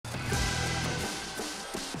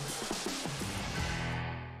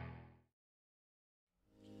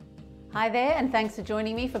Hi there, and thanks for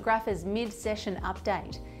joining me for Grafa's mid-session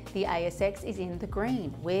update. The ASX is in the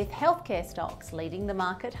green, with healthcare stocks leading the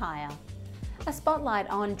market higher. A spotlight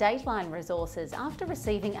on Dateline Resources after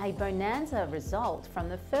receiving a bonanza result from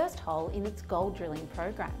the first hole in its gold drilling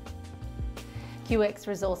program. QX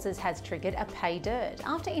Resources has triggered a Paydirt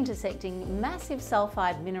after intersecting massive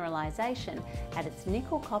sulphide mineralisation at its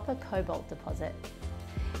nickel-copper-cobalt-deposit.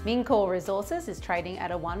 Mincor Resources is trading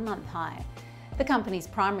at a 1-month high. The company's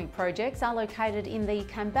primary projects are located in the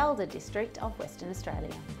Kambalda district of Western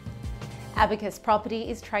Australia. Abacus Property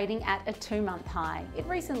is trading at a 2-month high. It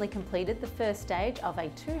recently completed the first stage of a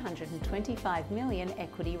 $225 million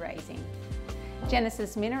equity raising.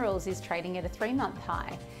 Genesis Minerals is trading at a 3-month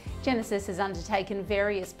high. Genesis has undertaken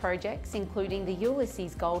various projects, including the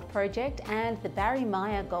Ulysses Gold Project and the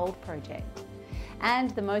Barimaia Gold Project.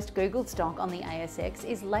 And the most Googled stock on the ASX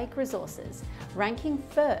is Lake Resources, ranking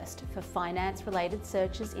first for finance-related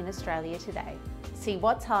searches in Australia today. See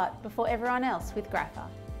what's hot before everyone else with Grafa.